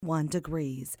71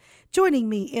 degrees. Joining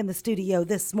me in the studio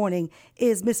this morning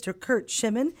is Mr. Curt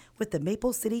Shimmin with the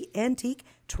Maple City Antique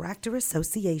Tractor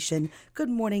Association. Good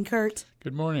morning, Curt.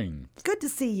 Good morning. Good to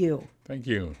see you. Thank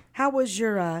you. How was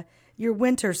your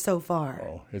winter so far?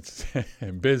 Oh, it's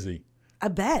busy. I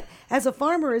bet. As a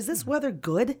farmer, is this weather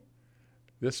good?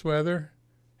 This weather,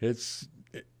 it's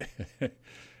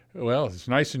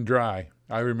nice and dry.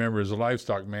 I remember as a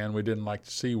livestock man, we didn't like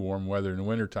to see warm weather in the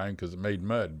wintertime because it made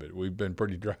mud, but we've been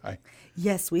pretty dry.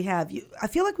 Yes, we have. I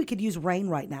feel like we could use rain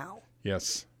right now.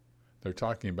 Yes. They're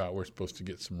talking about we're supposed to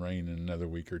get some rain in another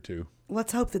week or two.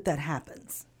 Let's hope that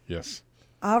happens. Yes.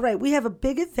 All right. We have a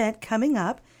big event coming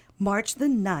up, March the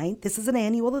 9th. This is an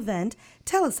annual event.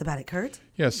 Tell us about it, Curt.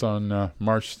 Yes, on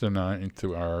March the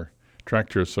 9th, our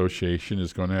Tractor Association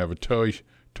is going to have a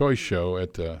toy show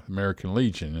at the American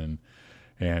Legion,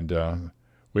 and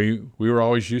we were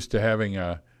always used to having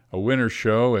a winter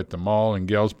show at the mall in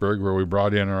Galesburg where we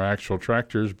brought in our actual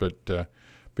tractors, but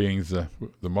being the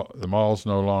mall's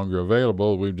no longer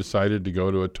available, we've decided to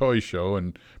go to a toy show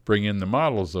and bring in the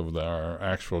models of our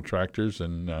actual tractors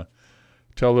and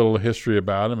tell a little history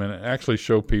about them and actually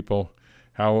show people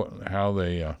how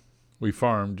we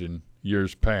farmed in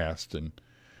years past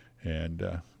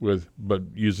but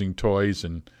using toys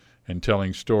and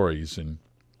telling stories. And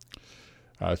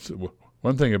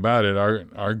one thing about it,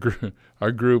 our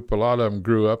group, a lot of them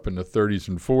grew up in the 30s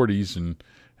and 40s,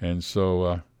 and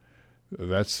so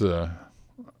that's the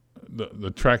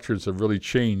tractors have really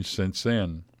changed since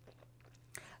then.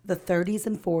 The 30s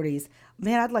and 40s.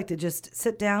 Man, I'd like to just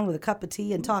sit down with a cup of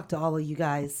tea and talk to all of you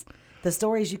guys. The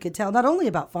stories you could tell, not only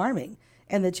about farming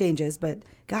and the changes, but,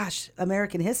 gosh,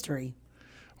 American history.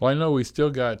 Well, I know we still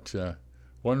got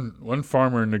one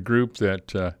farmer in the group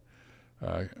that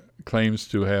claims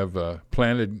to have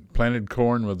planted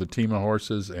corn with a team of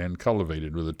horses and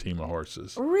cultivated with a team of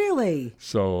horses. Really?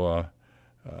 So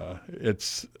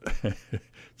it's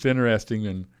it's interesting,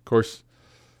 and of course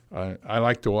I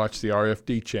like to watch the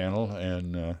RFD channel,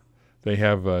 and they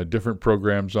have different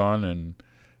programs on,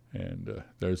 and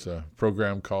there's a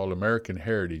program called American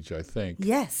Heritage, I think.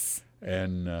 Yes.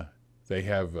 And they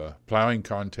have plowing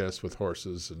contests with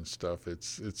horses and stuff.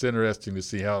 It's interesting to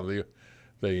see how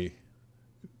the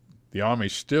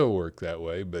Amish still work that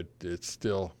way, but it's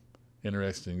still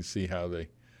interesting to see how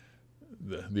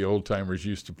the old timers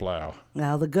used to plow.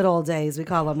 Well, the good old days, we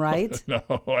call them, right? No,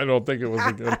 I don't think it was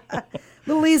a good. A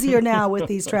little easier now with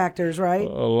these tractors, right? A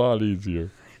lot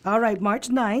easier. All right, March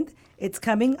 9th, it's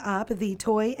coming up, the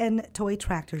Toy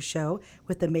Tractor Show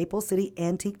with the Maple City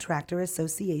Antique Tractor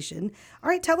Association. All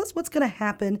right, tell us what's going to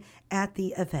happen at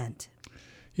the event.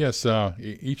 Yes,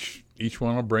 each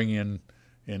one will bring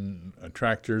in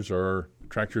tractors or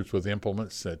tractors with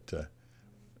implements that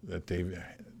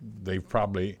they've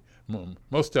probably,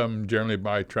 most of them generally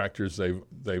buy tractors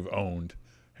they've owned,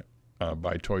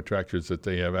 buy toy tractors that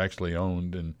they have actually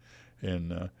owned,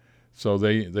 and so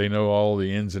they know all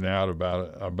the ins and outs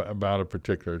about a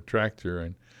particular tractor.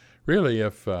 And really,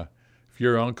 if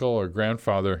your uncle or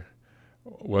grandfather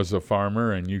was a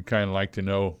farmer and you'd kind of like to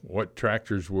know what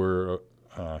tractors were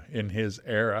in his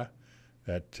era,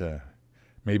 that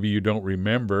maybe you don't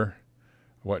remember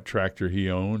what tractor he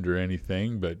owned or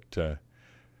anything, but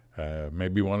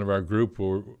maybe one of our group,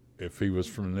 if he was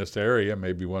from this area,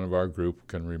 maybe one of our group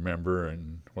can remember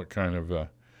and what kind of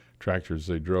tractors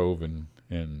they drove and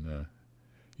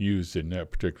used in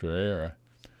that particular era.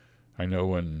 I know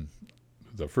when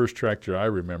the first tractor I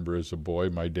remember as a boy,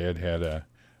 my dad had a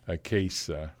Case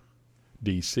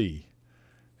DC,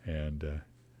 and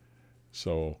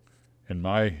so in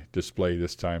my display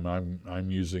this time,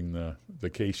 I'm using the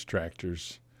Case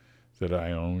tractors that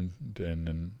I owned,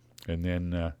 and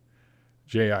then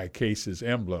J.I. Case's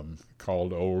emblem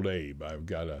called Old Abe. I've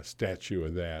got a statue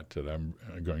of that I'm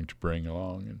going to bring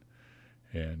along,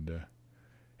 and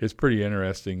it's pretty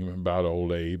interesting about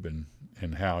Old Abe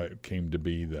and how it came to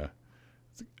be the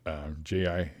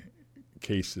J.I.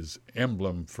 Case's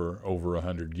emblem for over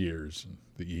 100 years.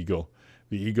 The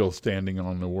eagle standing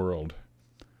on the world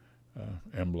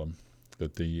emblem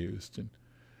that they used.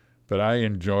 But I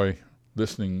enjoy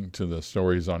listening to the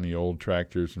stories on the old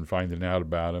tractors and finding out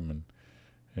about them.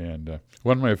 And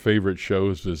one of my favorite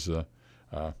shows is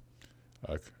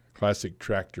Classic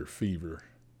Tractor Fever.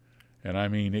 And I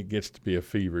mean, it gets to be a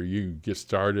fever. You get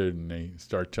started and they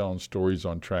start telling stories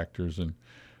on tractors. And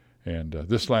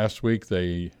this last week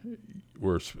they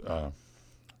were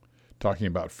talking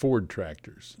about Ford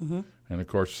tractors. Mm-hmm. And of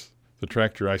course, the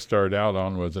tractor I started out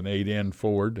on was an 8N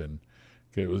Ford, and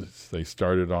I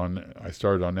started on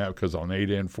that because on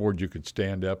 8N Ford you could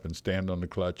stand up and stand on the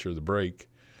clutch or the brake.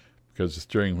 because the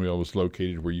steering wheel was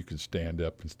located where you could stand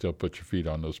up and still put your feet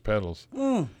on those pedals.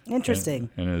 Interesting.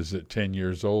 And as at 10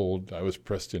 years old, I was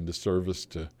pressed into service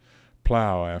to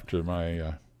plow after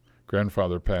my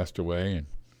grandfather passed away,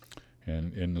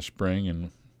 and in the spring,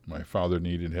 and my father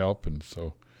needed help, and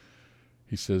so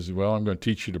he says, well, I'm going to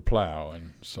teach you to plow.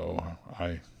 And so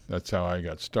that's how I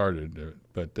got started.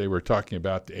 But they were talking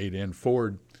about the 8N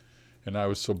Ford, and I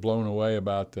was so blown away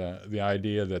about the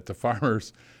idea that the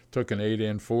farmers took an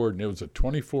 8N Ford, and it was a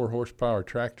 24 horsepower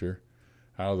tractor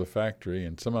out of the factory,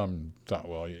 and some of them thought,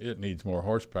 well, it needs more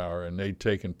horsepower, and they'd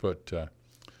take and put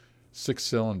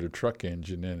 6-cylinder truck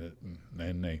engine in it,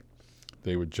 and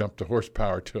they would jump the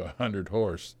horsepower to 100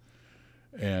 horse.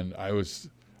 And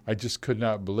I just could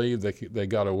not believe they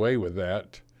got away with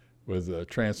that, with a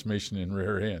transmission and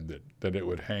rear end, that it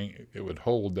would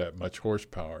hold that much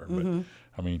horsepower. But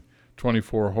I mean,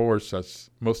 24 horse, that's,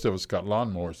 most of us got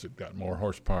lawnmowers that got more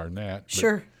horsepower than that.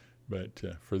 Sure. But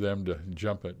for them to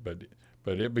jump it, but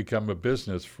it became a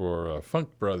business for Funk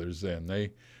Brothers then.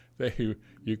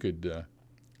 You could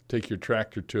take your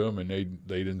tractor to them, and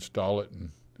they'd install it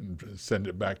and send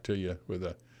it back to you with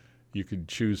you could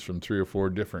choose from 3 or 4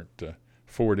 different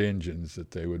Ford engines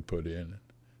that they would put in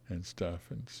and stuff.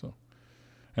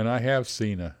 And I have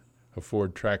seen a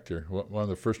Ford tractor. One of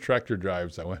the first tractor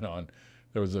drives I went on,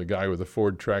 there was a guy with a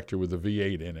Ford tractor with a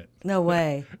V8 in it. No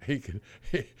way. He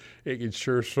could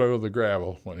sure throw the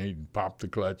gravel when he'd pop the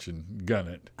clutch and gun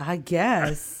it. I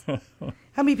guess.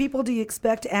 How many people do you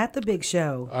expect at the big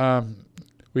show?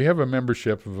 We have a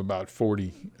membership of about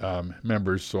 40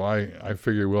 members, so I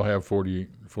figure we'll have 40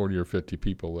 or 50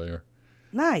 people there.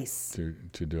 Nice.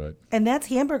 To do it. And that's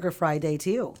Hamburger Friday,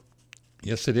 too.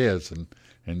 Yes, it is.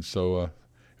 And so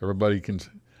everybody can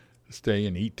stay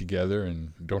and eat together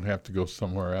and don't have to go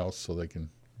somewhere else, so they can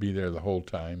be there the whole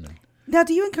time. Now,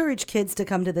 do you encourage kids to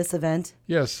come to this event?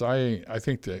 Yes, I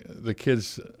think the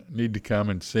kids need to come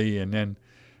and see, and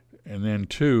then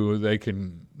too, they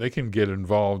can get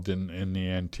involved in the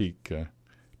antique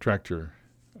tractor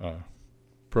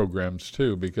programs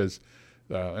too, because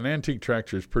an antique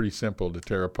tractor is pretty simple to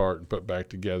tear apart and put back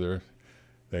together.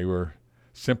 They were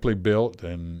simply built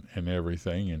and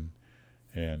everything,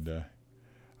 and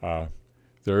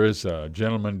there is a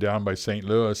gentleman down by St.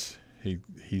 Louis.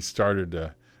 He started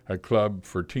a club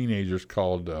for teenagers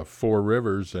called Four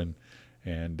Rivers, and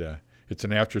it's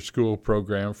an after-school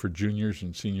program for juniors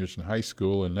and seniors in high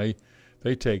school, and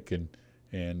they take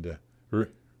and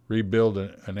rebuild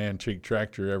an antique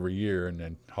tractor every year and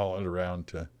then haul it around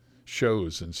to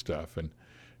shows and stuff.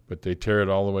 But they tear it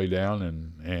all the way down,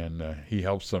 and he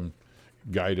helps them,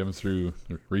 guide them through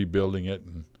rebuilding it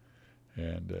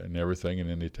and everything, and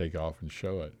then they take off and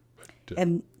show it. But,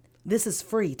 and this is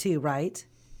free too, right?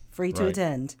 Free to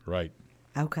attend. Right.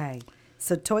 Okay.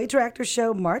 So Toy Tractor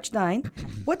Show, March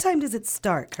 9th. What time does it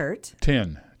start, Curt?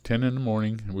 10 in the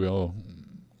morning. We'll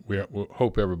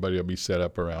hope everybody will be set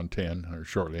up around 10 or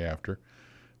shortly after.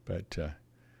 But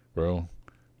we'll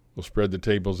spread the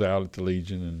tables out at the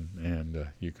Legion, and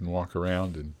you can walk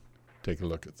around and take a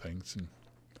look at things. And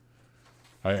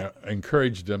I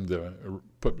encourage them to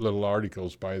put little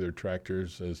articles by their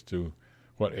tractors as to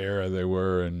what era they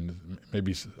were, and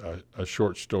maybe a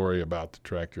short story about the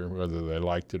tractor, whether they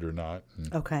liked it or not.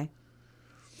 Okay.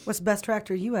 What's the best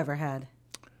tractor you ever had?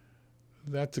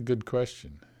 That's a good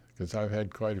question, because I've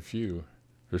had quite a few.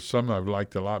 There's some I've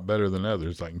liked a lot better than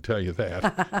others, I can tell you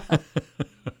that.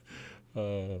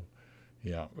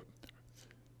 Yeah.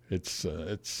 It's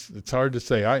hard to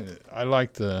say. I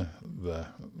like the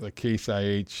Case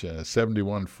IH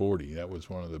 7140. That was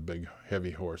one of the big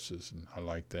heavy horses, and I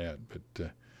liked that.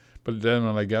 But then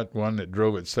when I got one that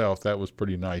drove itself, that was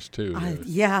pretty nice too.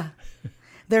 Yeah,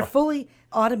 they're fully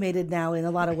automated now in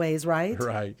a lot of ways, right?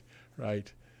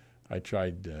 Right. I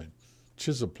tried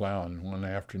chisel plowing one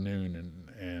afternoon,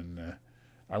 and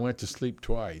I went to sleep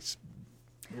twice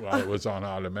while it was on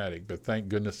automatic. But thank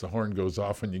goodness the horn goes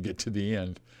off when you get to the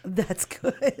end. That's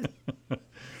good.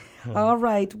 All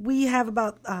right. We have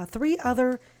about 3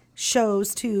 other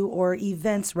shows, too, or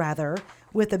events, rather,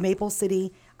 with the Maple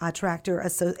City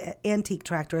Antique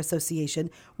Tractor Association.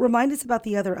 Remind us about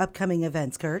the other upcoming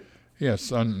events, Curt.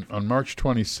 Yes. On March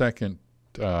 22nd,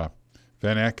 Van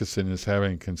Atkinson is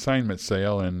having a consignment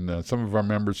sale, and some of our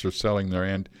members are selling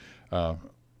an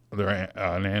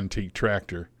antique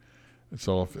tractor.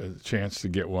 So if a chance to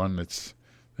get one that's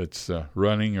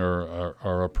running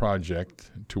or a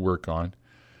project to work on.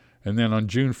 And then on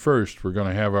June 1st, we're going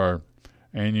to have our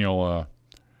annual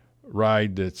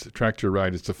ride. It's a tractor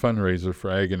ride. It's a fundraiser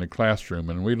for Ag in the Classroom.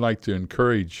 And we'd like to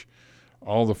encourage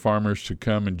all the farmers to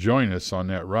come and join us on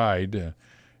that ride.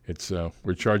 it's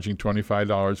we're charging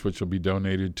 $25, which will be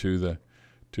donated to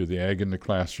the Ag in the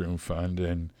Classroom Fund,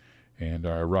 and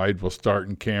our ride will start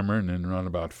in Cameron and run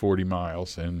about 40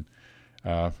 miles. And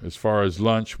as far as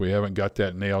lunch, we haven't got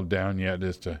that nailed down yet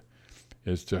as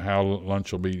to how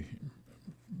lunch will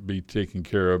be taken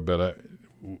care of, but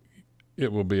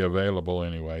it will be available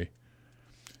anyway.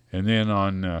 And then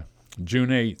on June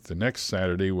 8th, the next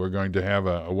Saturday, we're going to have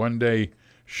a one-day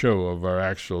show of our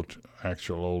actual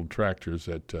old tractors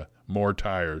at More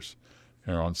Tires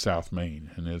there on South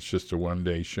Main. And it's just a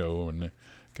one-day show, and the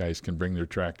guys can bring their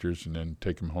tractors and then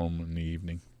take them home in the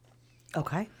evening.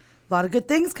 Okay. A lot of good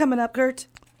things coming up, Curt.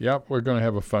 Yep, we're going to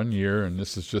have a fun year, and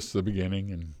this is just the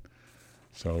beginning. And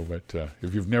so, but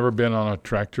if you've never been on a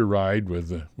tractor ride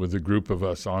with a group of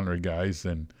us ornery guys,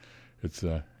 then it's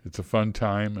a fun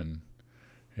time.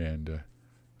 And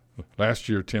last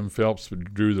year Tim Phelps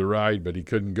drew the ride, but he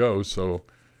couldn't go, so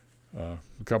a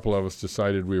couple of us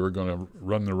decided we were going to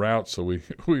run the route so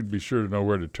we'd be sure to know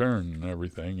where to turn and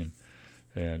everything.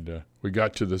 And we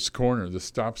got to this corner, the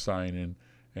stop sign,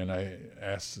 and I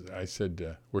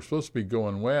said, we're supposed to be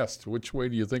going west. Which way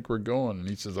do you think we're going? And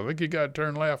he says, I think you got to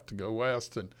turn left to go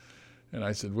west. And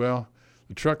I said, well,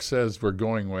 the truck says we're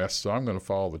going west, so I'm going to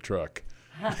follow the truck.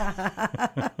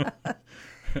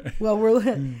 Well, we're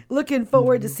looking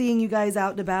forward to seeing you guys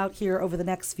out and about here over the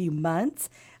next few months.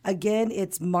 Again,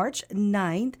 it's March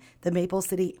 9th, the Maple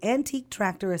City Antique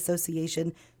Tractor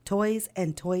Association Toys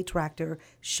and Toy Tractor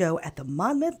Show at the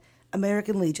Monmouth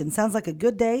American Legion. Sounds like a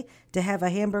good day to have a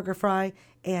hamburger fry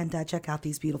and check out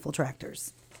these beautiful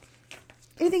tractors.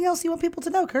 Anything else you want people to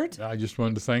know, Curt? I just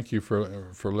wanted to thank you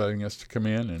for letting us to come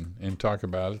in and talk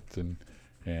about it.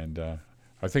 And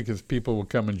I think if people will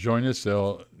come and join us,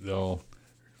 they'll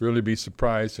really be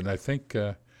surprised. And I think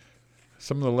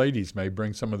some of the ladies may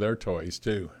bring some of their toys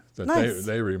too that nice.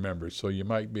 they remember. So you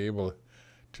might be able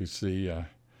to see.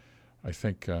 I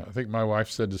think my wife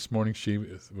said this morning she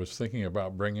was thinking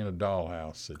about bringing a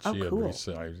dollhouse that she had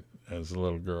received as a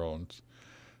little girl, and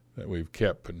that we've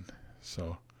kept, and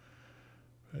so.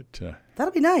 But,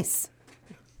 that'll be nice.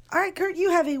 All right, Curt, you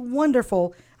have a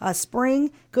wonderful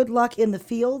spring. Good luck in the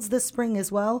fields this spring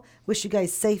as well. Wish you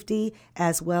guys safety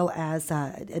as well as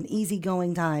an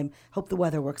easygoing time. Hope the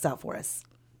weather works out for us.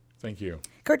 Thank you.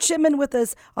 Curt Shimmin with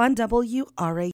us on WRAM.